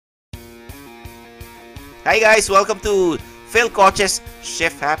Hi guys, welcome to Phil Coach's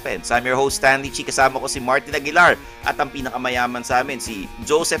Shift Happens. I'm your host Stanley Chi, kasama ko si Martin Aguilar at ang pinakamayaman sa amin si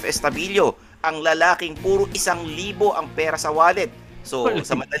Joseph Estabilio, ang lalaking puro 1,000 ang pera sa wallet. So,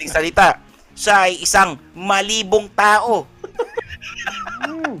 sa madaling salita, siya ay isang malibong tao.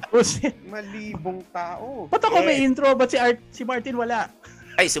 Malibong tao. Ba't ako may intro? Ba't si Martin wala?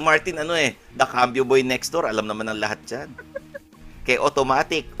 Ay, si Martin the cambio boy next door. Alam naman ng lahat dyan. Kay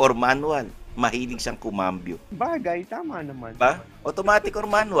automatic or manual, mahilig siyang kumambyo. Bagay, tama naman. Ba? Automatic or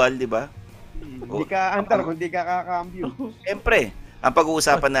manual, di ba? Hindi ka antar kung hindi ka kakambyo. Siyempre, ang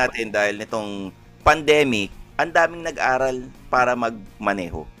pag-uusapan natin dahil nitong pandemic, ang daming nag-aral para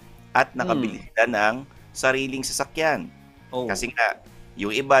magmaneho at nakabili sila ng sariling sasakyan. Kasi nga,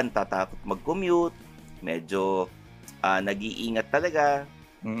 yung iba tatakot mag-commute, medyo nag-iingat talaga.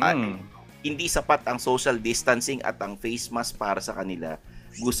 Hindi sapat ang social distancing at ang face mask para sa kanila.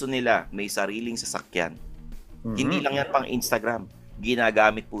 Gusto nila may sariling sasakyan. Hindi lang yan pang Instagram.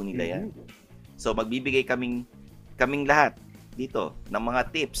 Ginagamit po nila yan. So magbibigay kaming lahat dito ng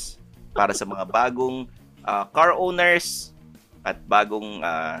mga tips para sa mga bagong car owners at bagong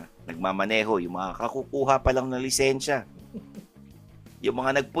nagmamaneho, yung mga kakukuha pa lang ng lisensya. Yung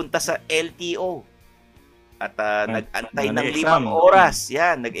mga nagpunta sa LTO at nag-antay ng 5 oras.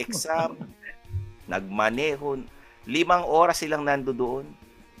 Yan, nag-exam, nagmaneho. 5 oras silang nandoon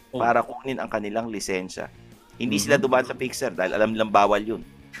para kunin ang kanilang lisensya. Hindi sila dumaan sa fixer dahil alam nilang bawal yun.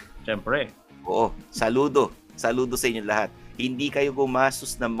 Siyempre. Oo, saludo. Saludo sa inyo lahat. Hindi kayo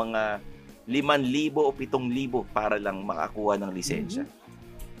gumastos ng mga 5,000 o 7,000 para lang makakuha ng lisensya.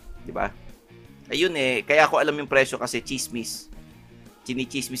 Diba? Ayun kaya ako alam yung presyo kasi chismis.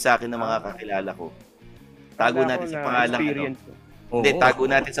 Chinichismis sa akin ng mga kakilala ko. Tago natin sa pangalang Hindi, tago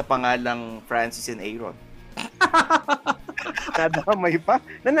natin sa pangalang Francis and Aaron. Nadamay pa.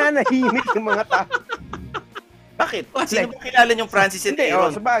 Nananahimik yung mga tao. Bakit? Sino ba kilala yung Francis and Aaron?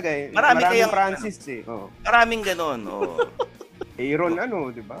 Sabagay. Maraming Francis Maraming ganon. Aaron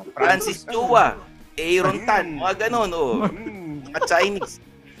di ba? Francis Chua, Aaron Tan, mga ganon. Mga Chinese.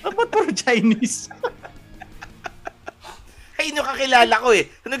 Ba't puro Chinese? Ay, yung kakilala ko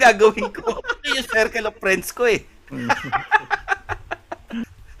Ano gagawin ko? Ito yung circle of friends ko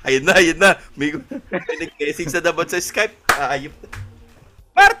Ayun na. May nag-message sa dapat sa Skype. Ayop.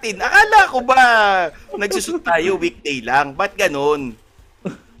 Martin, akala ko ba nagsushoot tayo weekday lang? Ba't ganon?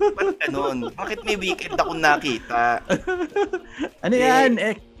 Bakit may weekend akong nakita? Ano yan?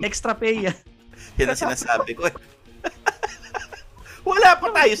 Extra pay yan. Yan ang sinasabi ko Wala pa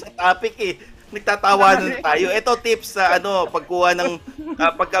tayo sa topic Nagtatawanan tayo. Ito tips sa pagkuha ng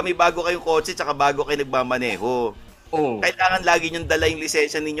pag kami bago kayong kotse tsaka bago kayo nagmamaneho. Kailangan lagi niyong dala yung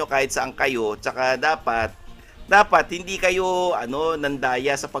lisensya ninyo kahit saan kayo. Tsaka dapat hindi kayo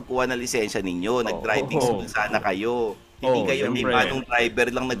nandaya sa pagkuha ng lisensya ninyo. Nag-driving school sana kayo. Hindi kayo manong driver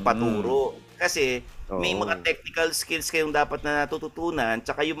lang nagpaturo. Kasi may mga technical skills kayong dapat na natututunan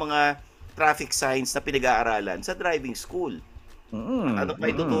tsaka yung mga traffic signs na pinag-aaralan sa driving school. Ano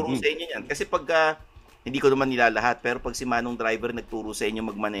pa ituturo sa inyo yan? Kasi pagka, hindi ko naman nilalahat, pero pag si manong driver nagturo sa inyo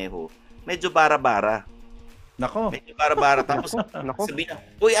magmaneho, medyo bara-bara. Nako. Medyo bara-bara. Tapos sabihin na,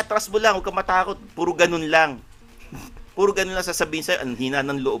 uy, atras mo lang, huwag ka matakot. Puro ganun lang. Puro ganun lang sasabihin sa'yo, ang hina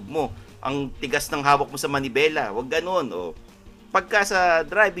ng loob mo. Ang tigas ng hawak mo sa manibela. Huwag ganun. Pagka sa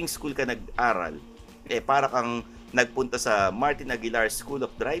driving school ka nag-aral, para kang nagpunta sa Martin Aguilar School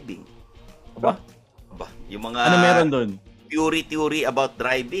of Driving. Aba? Yung mga... Ano meron doon? Theory about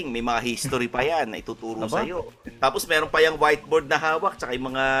driving. May mga history pa yan na ituturo sa'yo. Tapos meron pa yung whiteboard na hawak tsaka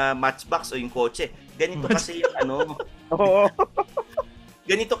yung mga matchbox o yung kotse. Ganito kasi yung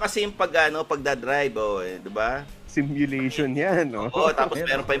ganito kasi yung pagdadrive, diba? Simulation yan, Tapos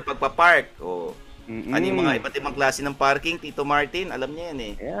meron pa yung pagpa-park. Ano yung mga iba't ibang klase ng parking, Tito Martin? Alam niya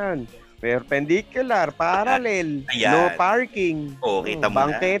yan Ayan. Perpendicular, parallel, Ayan. no parking. Kita mo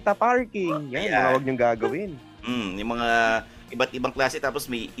bangketa parking. Yan, mga huwag niyong gagawin. Yung mga iba't ibang klase, tapos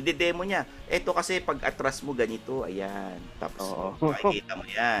may ide-demo niya. Ito kasi pag atras mo ganito, ayan. Tapos makikita mo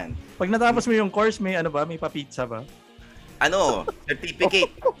yan. Pag natapos mo yung course, may may pa-pizza ba?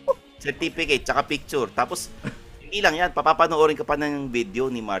 Certificate, tsaka picture. Tapos hindi lang yan, papapanoorin ka pa ng video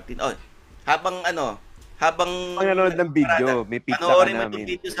ni Martin. Habang panonood ng video, may pizza ka panoorin mo namin. itong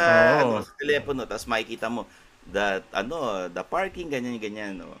video sa telepono, tapos makikita mo the parking,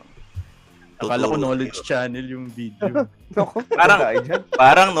 ganyan. Akala ko knowledge channel yung video.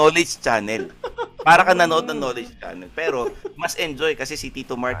 Parang knowledge channel. Para ka nanood ng knowledge channel. Pero mas enjoy kasi si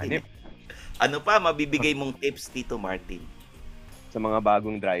Tito Martin. Ano pa mabibigay mong tips, Tito Martin? Sa mga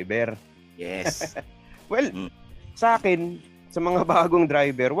bagong driver. Yes. Well, sa akin, sa mga bagong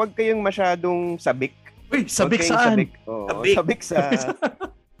driver, huwag kayong masyadong sabik Uy, sabik Huwag kayong saan?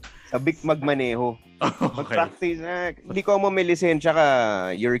 Sabik magmaneho. Okay. Mag-practice na. Hindi ko mo may lisensya ka,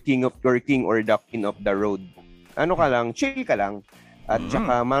 you're king or the king of the road. Ano ka lang, chill ka lang. At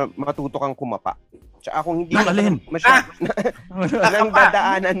saka matuto kang kumapa. Tsaka kung hindi Nakalin. Nang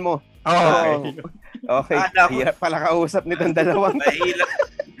dadaanan mo. Okay. Okay. Hirap pala kausap nitong dalawang.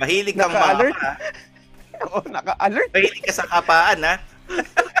 Mahilig kang Naka-alert. mapa. Oo, naka-alert. Mahilig ka sa kapaan, ha?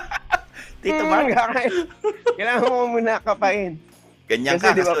 Tito Mark, Kailangan mo muna kapain. ganyan Kasi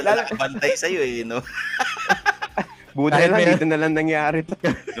ka. diba, Kasi wala bantay sa'yo, eh, no? Buti na lang, dito na lang nangyari to.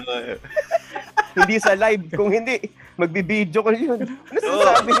 Hindi sa live. Kung hindi, magbibideo ko yun. Ano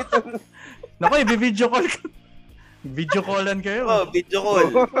sasabi nito? Naku, i-video call ka. Video callan kayo. Oh, video call.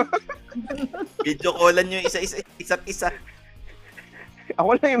 Video callan nyo isa't isa.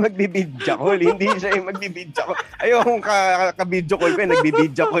 Ako lang yung magbibideo call. Hindi siya yung magbibideo call. Ayokong ka-video call ko,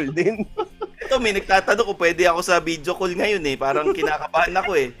 nagbibideo call din. Ito, may nagtatanong kung pwede ako sa video call ngayon, eh. Parang kinakabahan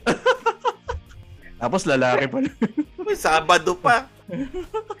ako, eh. Tapos lalaki pa. May Sabado pa.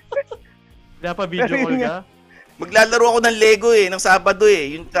 Wala pa video call ka? Maglalaro ako ng Lego, eh, ng Sabado,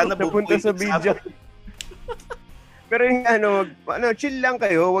 eh. Yung sana Napunta sa video. Pero yung chill lang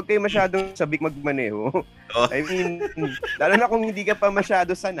kayo, huwag kayo masyadong sabik magmaneho. Oh. I mean, lalo na kung hindi ka pa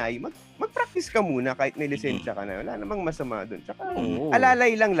masyado sanay, mag-practice ka muna kahit may lisensya ka na. Wala namang masama doon. Tsaka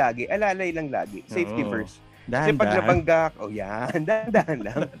alalay lang lagi. Safety first. Kasi pag nabangga, yan, dahan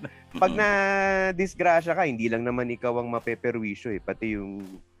lang. Pag na-disgrasya ka, hindi lang naman ikaw ang mapeperwisyo, eh, pati yung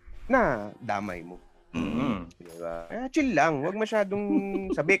damay mo. Diba? Chill lang, huwag masyadong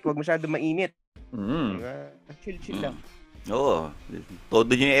sabik, huwag masyadong mainit. Diba? Chill lang. Oo,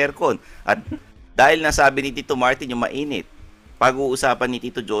 todo nyo yung aircon. At dahil nasabi ni Tito Martin yung mainit, pag-uusapan ni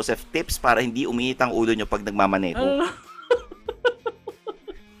Tito Joseph tips para hindi uminit ang ulo nyo pag nagmamaneho.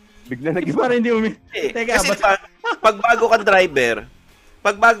 Bigla nag-iba. Para hindi Kasi pag bago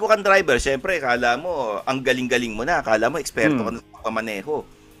kang driver, syempre, kala mo, ang galing-galing mo na. Kala mo, eksperto ka na sa pagmamaneho.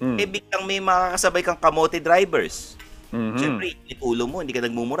 Biglang may makakasabay kang kamote drivers. Syempre, ulo mo, hindi ka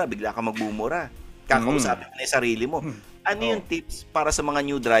nagmumura, bigla ka magmumura. Kakausapin mo na yung sarili mo. Ano yung tips para sa mga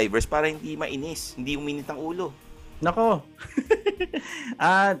new drivers para hindi mainis, hindi uminit ang ulo? Nako.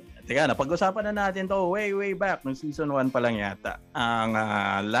 Teka, napag-usapan na natin to way back nung season 1 pa lang yata. Ang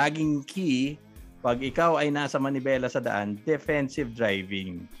laging key pag ikaw ay nasa manibela sa daan, defensive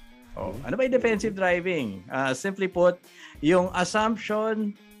driving. Ano ba yung defensive driving? Simply put, yung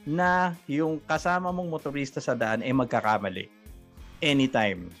assumption na yung kasama mong motorista sa daan ay magkakamali.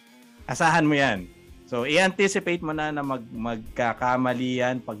 Anytime. Asahan mo yan. So, i-anticipate mo na magkakamali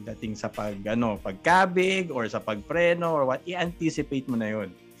yan pagdating sa pagkabig or sa pagpreno or what. I-anticipate mo na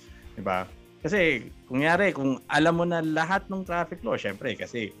yun. Diba? Kasi, kung alam mo na lahat ng traffic law, syempre,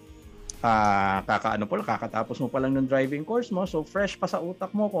 kasi kakatapos mo pa lang ng driving course mo, so fresh pa sa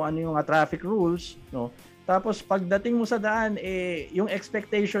utak mo kung ano yung traffic rules, no? Tapos, pagdating mo sa daan, yung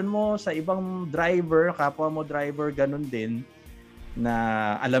expectation mo sa ibang driver, kapwa mo driver, ganun din,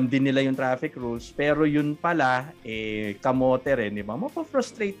 na alam din nila yung traffic rules, pero yun pala kamote rin, di ba?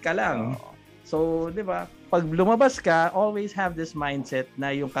 Mapo-frustrate ka lang. So, di ba? Pag lumabas ka, always have this mindset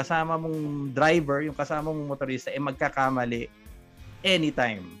na yung kasama mong driver, yung kasama mong motorista magkakamali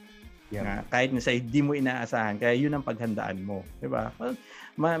anytime. Yeah. Kahit minsan hindi mo inaasahan, kaya yun ang paghandaan mo, di ba?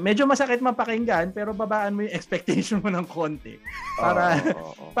 Medyo masakit mapakinggan, pero babaan mo yung expectation mo ng konti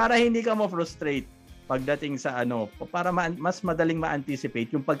para hindi ka ma-frustrate pagdating sa para mas madaling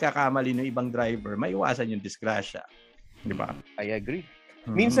ma-anticipate yung pagkakamali ng ibang driver, maiwasan yung disgrasya. Di ba? I agree.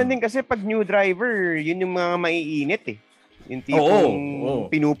 Minsan din kasi pag new driver, yun yung mga maiinit eh. Yung tipong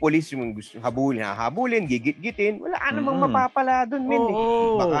pinupulis, yung gusto habulin, gigit-gitin, wala ka namang mapapala doon, min eh.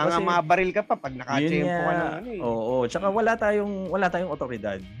 Baka nga mabaril ka pa pag nakachempo ka ng eh. Tsaka wala tayong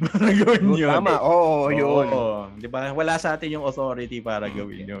otoridad para gawin yun. Tama, yun. Di ba? Wala sa atin yung authority para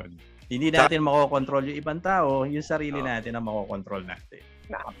gawin yun. Hindi natin makokontrol yung ibang tao, yung sarili natin ang makokontrol natin.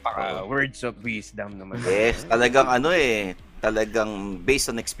 Napaka words of wisdom naman. Yes, talagang talagang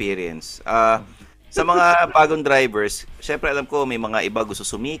based on experience. Sa mga bagong drivers, syempre alam ko may mga iba gusto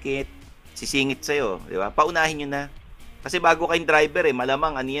sumikit, sisingit sa'yo, di ba? Paunahin nyo na. Kasi bago kayong driver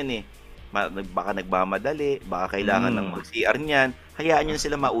malamang baka nagmamadali, baka kailangan ng mag-CR niyan, hayaan nyo na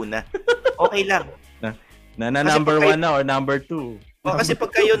sila mauna. Okay lang. Na number 1 na or number 2. Kasi pag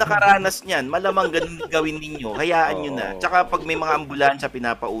kayo nakaranas niyan, malamang ganun gawin ninyo. Hayaan nyo na. Tsaka pag may mga ambulansya,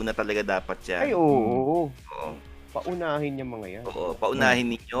 pinapauna talaga dapat yan. Ay, oo. Paunahin yung mga yan. Oo, paunahin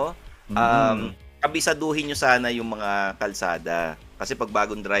ninyo. Kabisaduhin nyo sana yung mga kalsada. Kasi pag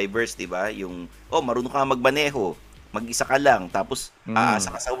bagong drivers, di ba, yung, marunong ka magmaneho, mag-isa ka lang, tapos aasa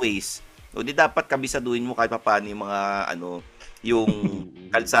ka sa Waze, O di dapat kabisaduhin mo kahit paano yung mga yung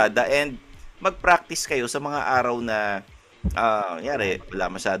kalsada, and mag-practice kayo sa mga araw na yari, wala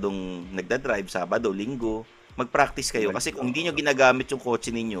masyadong nagda-drive, Sabado, Linggo. Mag-practice kayo kasi kung hindi nyo ginagamit yung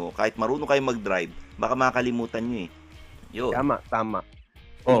kotse ninyo, kahit marunong kayo mag-drive, baka makakalimutan nyo eh. Yun. Tama.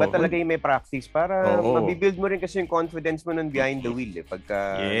 Iba talaga yung may practice para mabibuild mo rin kasi yung confidence mo nun behind the wheel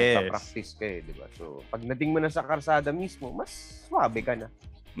pagka nagpa-practice ka di ba? So, pag nating mo na sa karsada mismo, mas swabe ka na.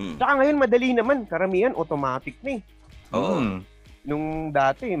 Tsaka ngayon, madali naman. Karamihan, automatic na Nung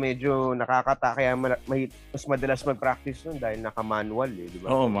dati, medyo nakakata, kaya mas madalas mag-practice nun dahil naka-manual di ba?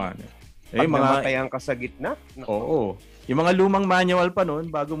 Oo, man. Pag namatayan ka sa gitna. Oo. Yung mga lumang manual pa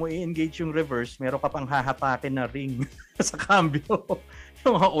nun, bago mo i-engage yung reverse, meron ka pang hahapakin na ring sa cambio.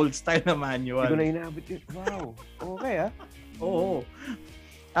 Yung mga old style na manual. Hindi ko na inabot yun. Wow. Okay Oo.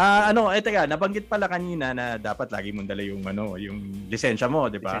 Teka, nabanggit pala kanina na dapat lagi mong dala yung lisensya mo,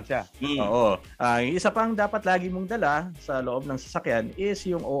 di ba? Lisensya. Oo. Yung isa pang dapat lagi mong dala sa loob ng sasakyan is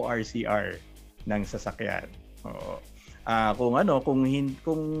yung ORCR ng sasakyan. Oo. Kung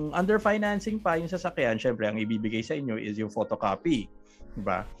under financing pa yung sasakyan, syempre ang ibibigay sa inyo is yung photocopy, di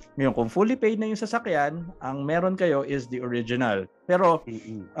ba? Ngayon, kung fully paid na yung sasakyan, ang meron kayo is the original. Pero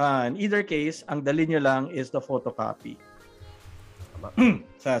in either case, ang dali nyo lang is the photocopy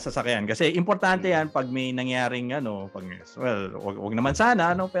sa sasakyan. Kasi importante yan pag may nangyaring wag naman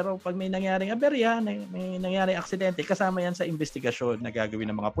sana, pero pag may nangyaring aberya, may nangyaring aksidente, kasama yan sa investigasyon na gagawin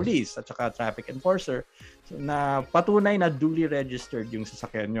ng mga police at saka traffic enforcer na patunay na duly registered yung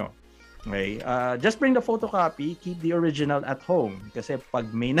sasakyan nyo. Okay? Just bring the photocopy, keep the original at home. Kasi pag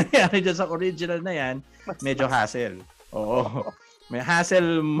may nangyari dyan sa original na yan, medyo hassle. Oo. May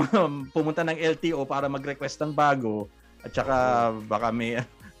hassle pumunta ng LTO para mag-request ng bago. At saka baka may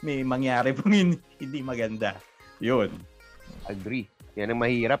mangyari pong hindi maganda. Yun. Agree. Yan ang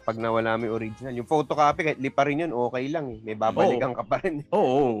mahirap pag nawala mo yung original. Yung photocopy, kahit lipa rin yun, okay lang. May babalikan ka pa rin.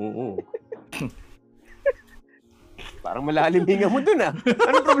 Oo. Parang malalim hinga mo dun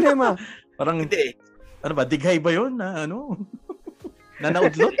Anong problema? Parang, hindi. Ano ba, dighay ba yun? Na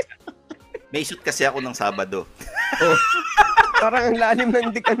naudlot? May shoot kasi ako ng Sabado. Parang ang lalim ng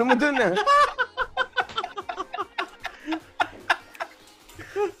mo dun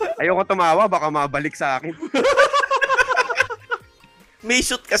Ayoko tumawa, baka mabalik sa akin. May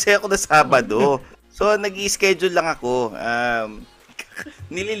shoot kasi ako na Sabado. So, nag-i-schedule lang ako.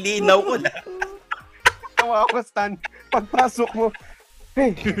 Nililinaw ko lang. Tawa ako, Stan. Pagpasok mo,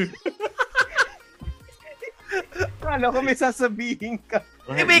 hey! Kala ko may sasabihin ka.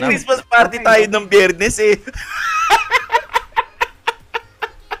 May Christmas party tayo ng Biyernes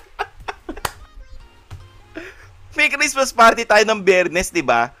May Christmas party tayo ng Biyernes, di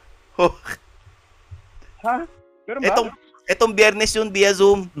ba? Ha? Pero ba? Etong Biyernes yun via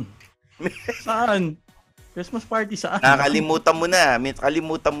Zoom. Saan? Christmas party saan? Nakalimutan mo na.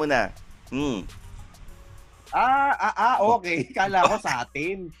 Okay. Kala ko sa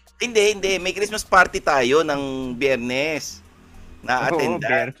atin. Hindi. May Christmas party tayo ng Biyernes. Na-attend.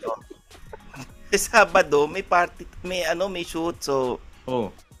 Sabado, may party, may shoot. So,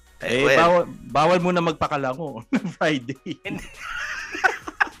 bawal mo na magpakalango ng Friday.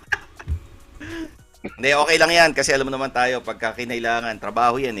 Hindi, okay lang yan kasi alam mo naman tayo pagka kinailangan,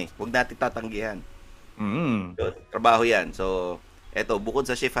 trabaho yan huwag natin tatanggihan. So, trabaho yan. So, eto, bukod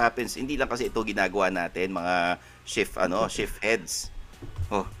sa shift happens, hindi lang kasi ito ginagawa natin, mga shift heads.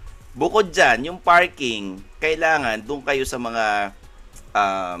 Bukod dyan, yung parking, kailangan doon kayo sa mga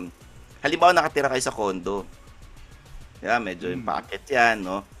halimbawa nakatira kayo sa condo. Medyo yung packet yan,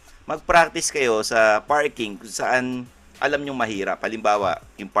 mag-practice kayo sa parking kung saan alam nyong mahirap. Halimbawa,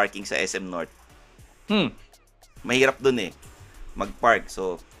 yung parking sa SM North. Mahirap dun mag-park.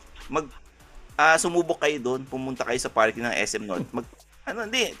 So, sumubok kayo dun, pumunta kayo sa parking ng SM North.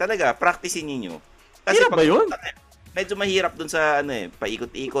 Hindi, talaga, practicein niyo. Kasi hirap ba yun? Medyo mahirap dun sa,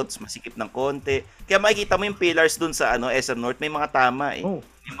 paikot-ikot, masikip ng konti. Kaya makikita mo yung pillars dun sa, SM North, may mga tama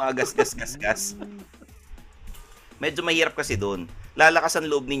May mga gas. Medyo mahirap kasi dun. Lalakas ang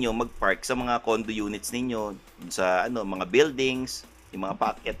loob ninyo mag-park sa mga condo units ninyo, sa, mga buildings, yung mga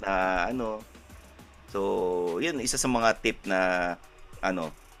packet na, So, yun, isa sa mga tip na,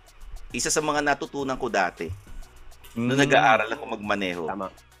 isa sa mga natutunan ko dati. Noong nag-aaral ako magmaneho.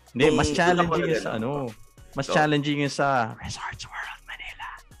 Tama. Hindi, mas challenging yun sa, mas challenging yun sa Resorts World, Manila.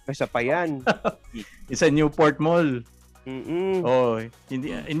 Isa pa yan. Isa Newport Mall.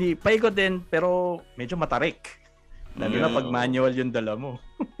 Hindi, paikot din, pero medyo matarik. Lalo na pag manual yung dala mo.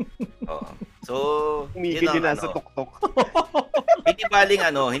 So, umigil din nasa tuktok.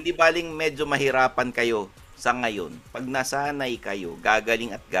 Hindi baling medyo mahirapan kayo sa ngayon, pag nasanay kayo,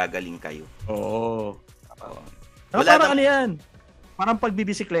 gagaling at gagaling kayo. Oo. Wala parang ano yan? Parang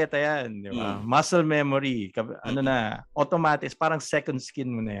pagbibisikleta yan, di ba? Muscle memory, automatic, parang second skin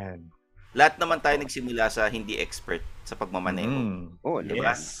mo na yan. Lahat naman tayo nagsimula sa hindi expert sa pagmamaneho.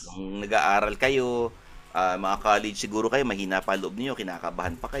 Diba? Yes. Nung nag-aaral kayo, mga college siguro kayo, mahina pa loob niyo,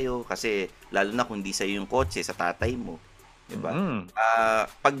 kinakabahan pa kayo kasi lalo na kung di sa'yo yung kotse, sa tatay mo. Diba?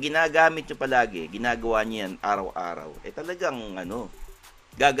 Pag ginagamit nyo palagi, ginagawa nyo yan araw-araw, talagang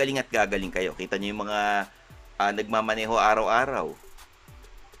gagaling at gagaling kayo. Kita nyo yung mga nagmamaneho araw-araw.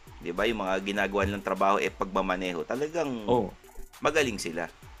 Diba? Yung mga ginagawa nilang trabaho pagmamaneho. Talagang magaling sila.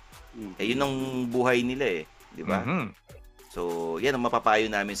 Yun ang buhay nila diba? So, yan ang mapapayo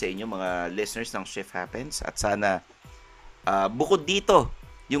namin sa inyo mga listeners ng Shift Happens. At sana, bukod dito,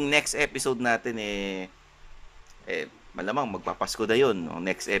 yung next episode natin malamang magpapasko na yun. Ang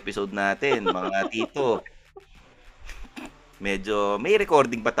next episode natin, mga tito. Medyo, may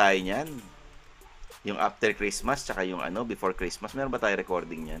recording pa tayo niyan. Yung after Christmas, tsaka yung before Christmas. Meron ba tayo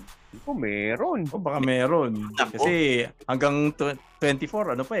recording niyan? Meron. Baka meron. Kasi hanggang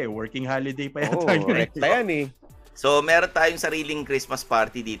 24, working holiday pa yan. Rekta yan So, meron tayong sariling Christmas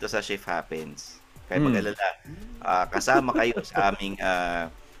party dito sa Shift Happens. Kaya mag-alala, kasama kayo sa aming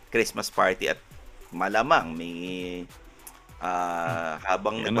Christmas party at malamang may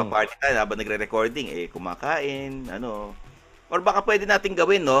habang nagpa-party tayo, habang nagre-recording, kumakain, Or baka pwede natin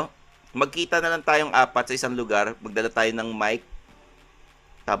gawin, magkita na lang tayong apat sa isang lugar, magdala tayo ng mic,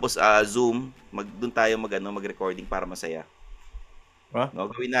 tapos Zoom, doon tayo mag-recording para masaya.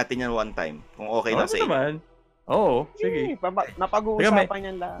 Gawin natin yan one time, kung okay lang sa inyo. Oo, sige.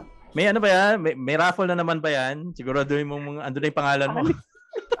 Napag-uusapan yan lahat. May ba yan? May raffle na naman ba yan? Siguraduhin mo andun na yung pangalan mo.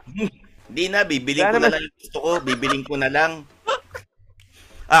 Hindi na, bibiling ko na lang yung gusto ko. Bibiling ko na lang.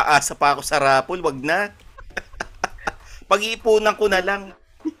 Aasa pa ako sa raffle, wag na. Pag-iipunan ko na lang.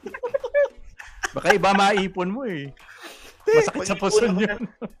 Baka iba maipon mo Masakit sa puso yun.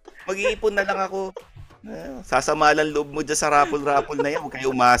 Mag-iipon na lang ako. Sasama lang loob mo dyan sa raffle na yan. Huwag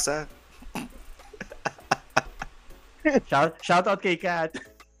kayo umasa. Shout out kay Kat.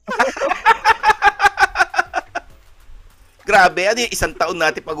 Grabe, isang taon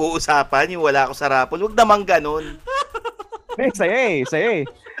natin pag-uusapan yung wala ako sa raffle. Huwag naman ganun. Saya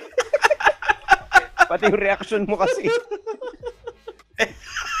Pati yung reaction mo kasi.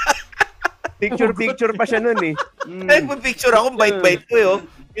 Picture pa siya nun Picture ako, bite ko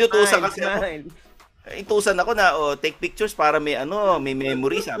Inutusan kasi ako. Intusan ako na, take pictures para may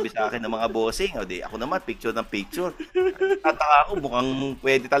memory, sabi sa akin ng mga bossing. Di ako naman, picture ng picture. Tataka ako, mukhang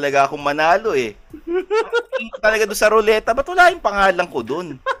pwede talaga akong manalo Talaga doon sa ruleta, ba't wala yung pangalan ko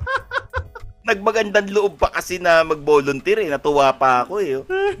doon? Nagmagandang loob pa kasi na mag-volunteer natuwa pa ako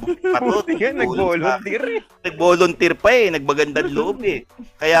Nag-volunteer Nag-volunteer pa nagmagandang loob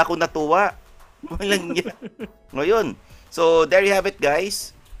Kaya ako natuwa. Walang yan. Ngayon, so there you have it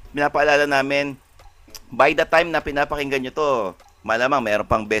guys. Pinapaalala namin, by the time na pinapakinggan nyo to, malamang meron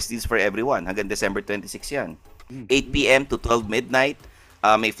pang best deals for everyone. Hanggang December 26 yan. 8 p.m. to 12 midnight.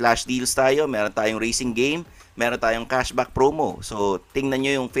 May flash deals tayo. Meron tayong racing game. Meron tayong cashback promo. So, tingnan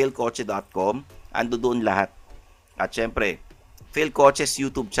nyo yung philcoche.com. Ando doon lahat. At syempre, Phil Coche's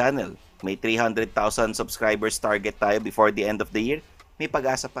YouTube channel. May 300,000 subscribers target tayo before the end of the year. May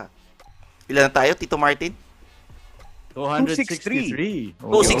pag-asa pa. Ilan na tayo, Tito Martin? 263.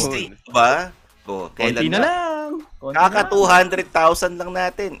 263, ba? Konti na lang. Kaka 200,000 lang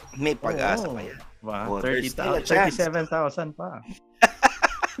natin. May pag-asa pa yan. 37,000 pa.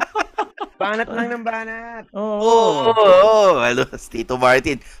 Banat lang ng banat. Oo. Tito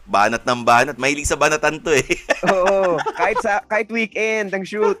Martin, banat ng banat. Mahilig sa banatan to Oo. Kahit weekend ang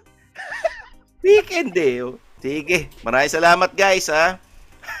shoot. Weekend Sige. Maraming salamat guys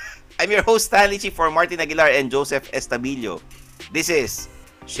I'm your host Stanley Chi for Martin Aguilar and Joseph Estabilio. This is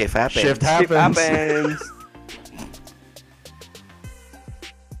Shift Happens. Shift Happens.